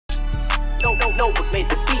Notebook made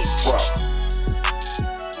the beat, bro.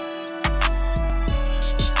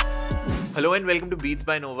 Hello and welcome to beats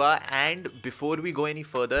bye Nova. And before we go any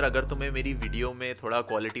further, अगर तुम्हें मेरी video में थोड़ा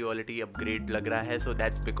quality upgrade लग रहा है, so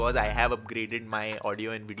that's because I have upgraded my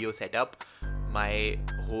audio and video setup. My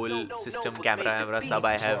whole system, camera सब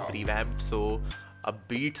I have revamped. सो अब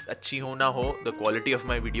बीट्स अच्छी हो ना हो, the quality of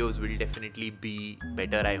my videos will definitely be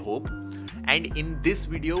better, I hope. And in this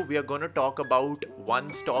video we are going to talk about one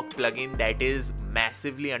stock plugin that is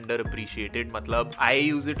massively underappreciated. Matlab, I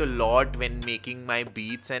use it a lot when making my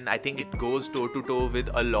beats, and I think it goes toe to toe with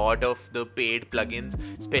a lot of the paid plugins,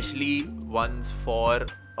 especially ones for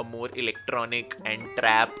a more electronic and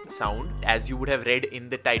trap sound. As you would have read in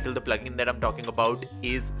the title, the plugin that I'm talking about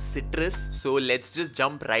is SYTRUS. So let's just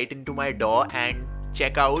jump right into my DAW and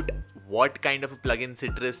check out what kind of a plugin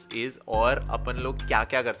SYTRUS is और अपन लोग क्या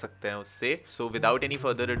क्या कर सकते हैं उससे. So without any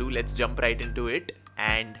further ado, let's jump right into it,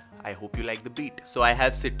 and I hope you like the beat. So I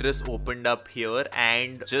have SYTRUS opened up here,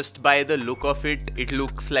 and just by the look of it, it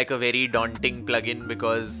looks like a very daunting plugin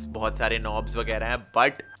because बहुत सारे knobs वगैरह हैं,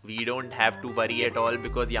 but we don't have to worry at all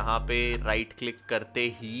because यहाँ पे right click करते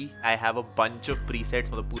ही I have a bunch of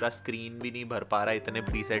presets. मतलब पूरा screen भी नहीं भर पा रहा, इतने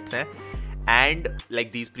presets हैं. And like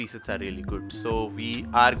these presets are really good, so we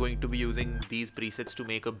are going to be using these presets to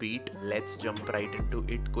make a beat. Let's jump right into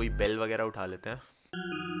it. कोई bell वगैरह उठा लेते हैं.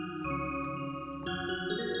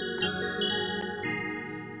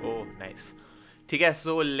 Oh nice. ठीक है,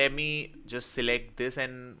 so let me just select this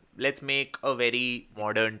and let's make a very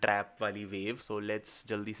modern trap वाली wave. So let's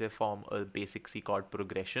जल्दी से form a basic C chord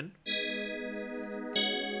progression.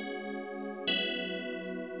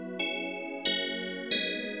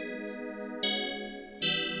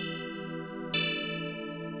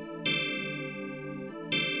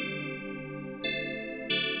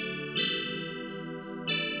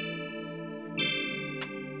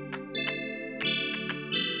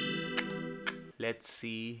 Let's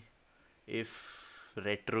see if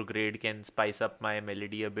retrograde can spice up my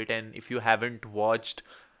melody a bit. And if you haven't watched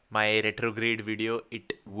my retrograde video,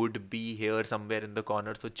 it would be here somewhere in the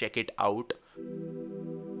corner, so check it out.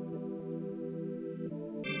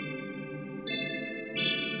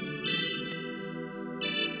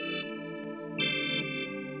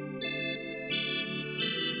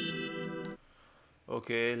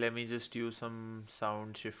 Okay, let me just use some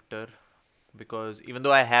sound shifter, because even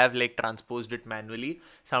though I have like transposed it manually,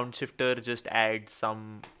 sound shifter just adds some,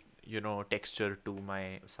 you know, texture to my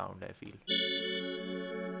sound, I feel.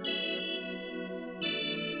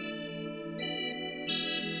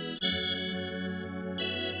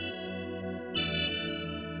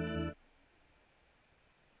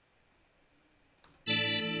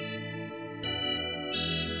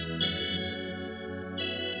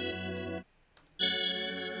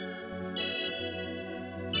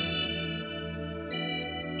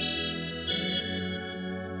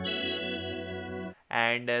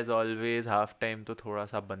 And as always half time तो थोड़ा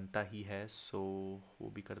सा बनता ही है, सो वो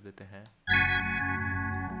भी कर देते हैं.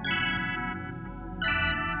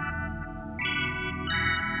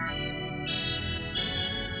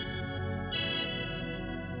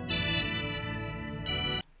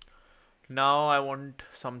 Now I want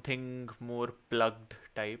something more plugged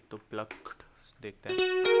type, तो प्लग्ड देखते हैं.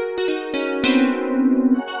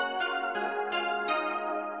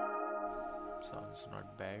 Sounds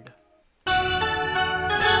not bad.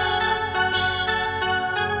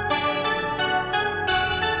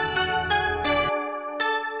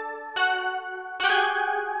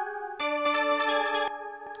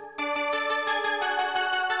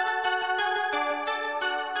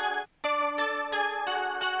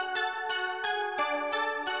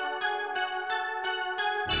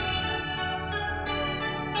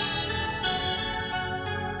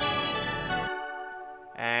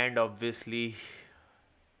 And obviously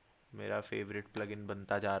मेरा फेवरेट प्लगइन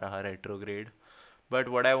बनता जा रहा retrograde. But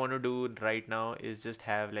what I want to do right now is just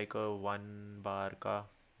have like अ 1 बार का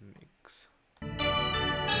मिक्स.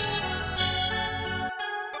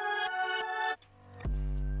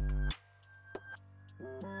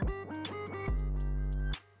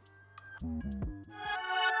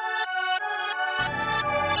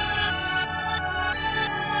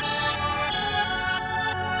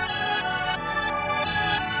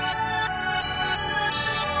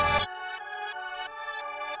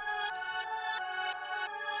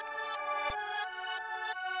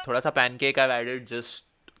 थोड़ा सा पैनकेक आई एडेड,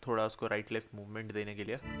 जस्ट थोड़ा उसको राइट लेफ्ट मूवमेंट देने के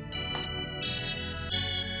लिए.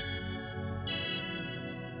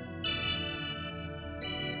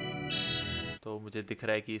 तो मुझे दिख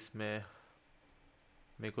रहा है कि इसमें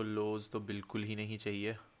मेरे को लोज तो बिल्कुल ही नहीं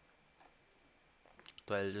चाहिए,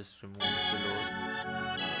 तो I just remove the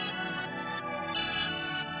lows.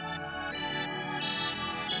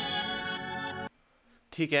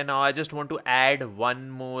 ठीक है, now I just want to add one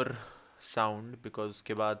more sound because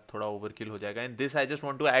उसके बाद थोड़ा overkill हो जाएगा. And this I just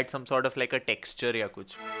want to add some sort of like a texture या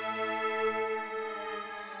कुछ.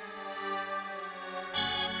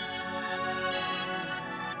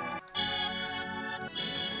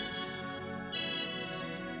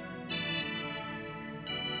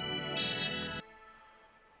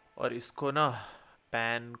 और इसको ना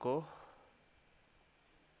पैन को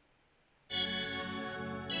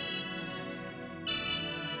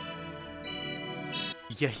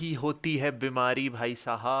यही होती है बीमारी भाई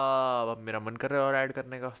साहब. अब मेरा मन कर रहा है और ऐड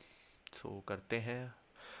करने का, सो करते हैं.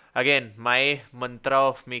 Again my Mantra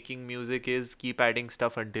of making music is keep adding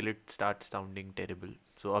stuff until it start sounding terrible.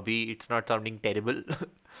 सो अभी इट्स नॉट साउंडिंग टेरेबल,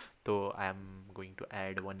 तो I am going to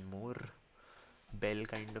add one more bell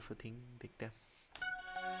kind of a thing. देखते हैं.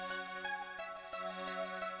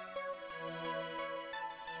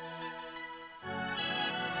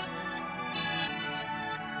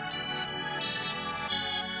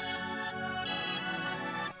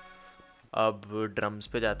 अब drums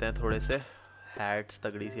पे जाते हैं, थोड़े से हैट्स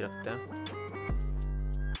तगड़ी सी रखते हैं.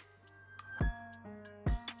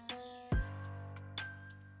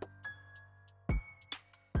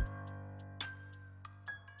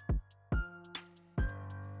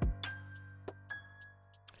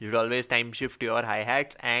 You should always time shift your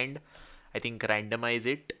hi-hats and I think randomize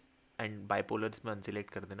it and bipolar में unselect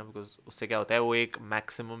कर देना, because उससे क्या होता है वो एक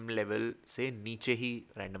maximum level से नीचे ही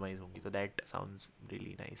randomize होंगी, तो that sounds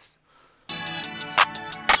really nice.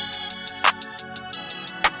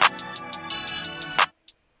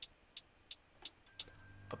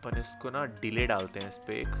 अपन इसको ना डिले डालते हैं इस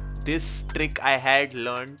पे एक. This trick I had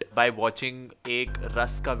learned by watching एक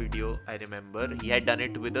रस का video. I remember he had done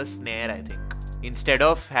it with a snare. I think instead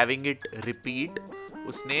of having it repeat,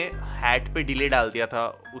 उसने हैट पे डिले डाल दिया था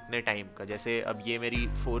उतने टाइम का. जैसे अब ये मेरी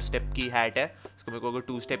 4 स्टेप की हैट है, इसको मेरे को अगर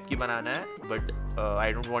 2 स्टेप की बनाना है, but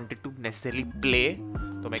I don't want it to necessarily play,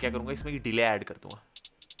 तो मैं क्या करूँगा, इसमें डिले ऐड कर दूंगा.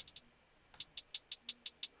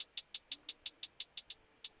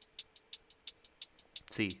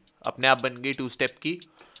 सी अपने आप बन गई 2 स्टेप की,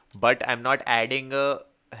 but I am not adding a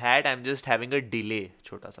hat, I am just having a delay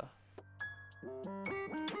छोटा सा.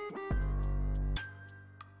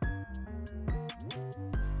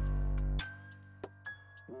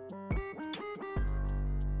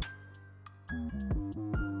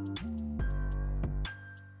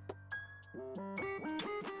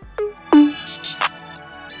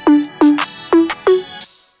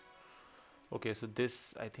 Okay, so this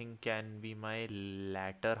I think can be my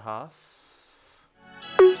latter half.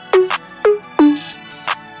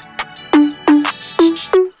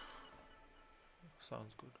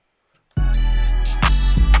 Sounds good.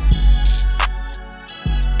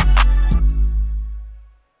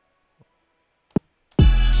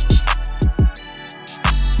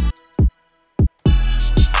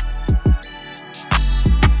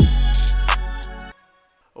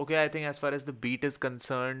 Okay, I think as far as the beat is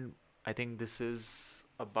concerned, I think this is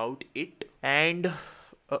about it. And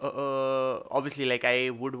obviously, like, I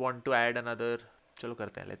would want to add another. चलो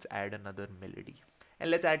करते हैं. Let's add another melody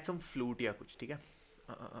and let's add some flute या कुछ. ठीक है.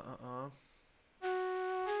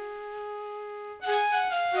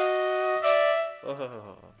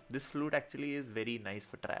 This flute actually is very nice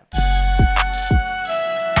for trap.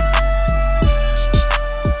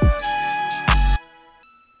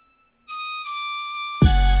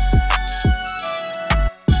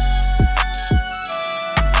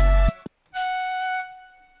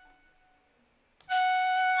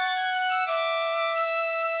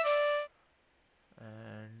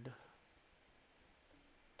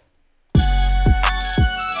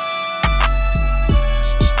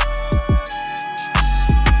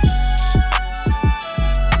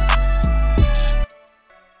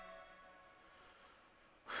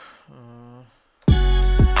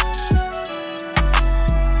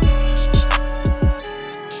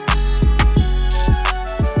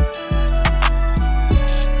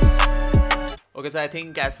 Okay, so I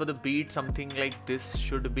think as for the beat, something like this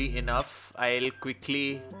should be enough. I'll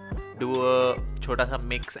quickly do a chota sa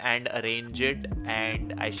mix and arrange it,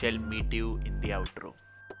 and I shall meet you in the outro.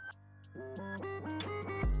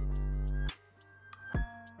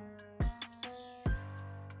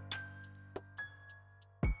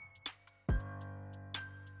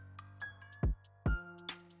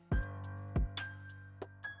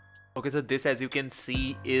 Okay, so this, as you can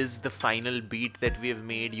see, is the final beat that we have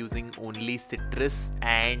made using only SYTRUS,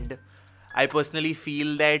 and I personally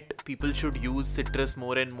feel that people should use SYTRUS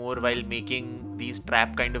more and more while making these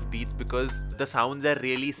trap kind of beats, because the sounds are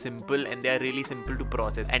really simple and they are really simple to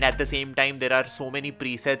process, and at the same time there are so many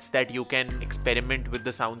presets that you can experiment with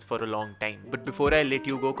the sounds for a long time. But before I let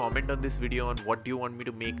you go, comment on this video on what do you want me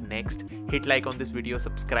to make next. Hit like on this video,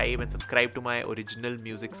 subscribe to my original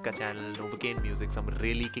music ka channel, Novocaine Music. Some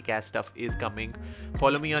really kick-ass stuff is coming.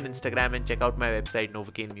 Follow me on Instagram and check out my website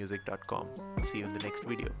novocainemusic.com. See you in the next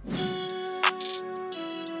video.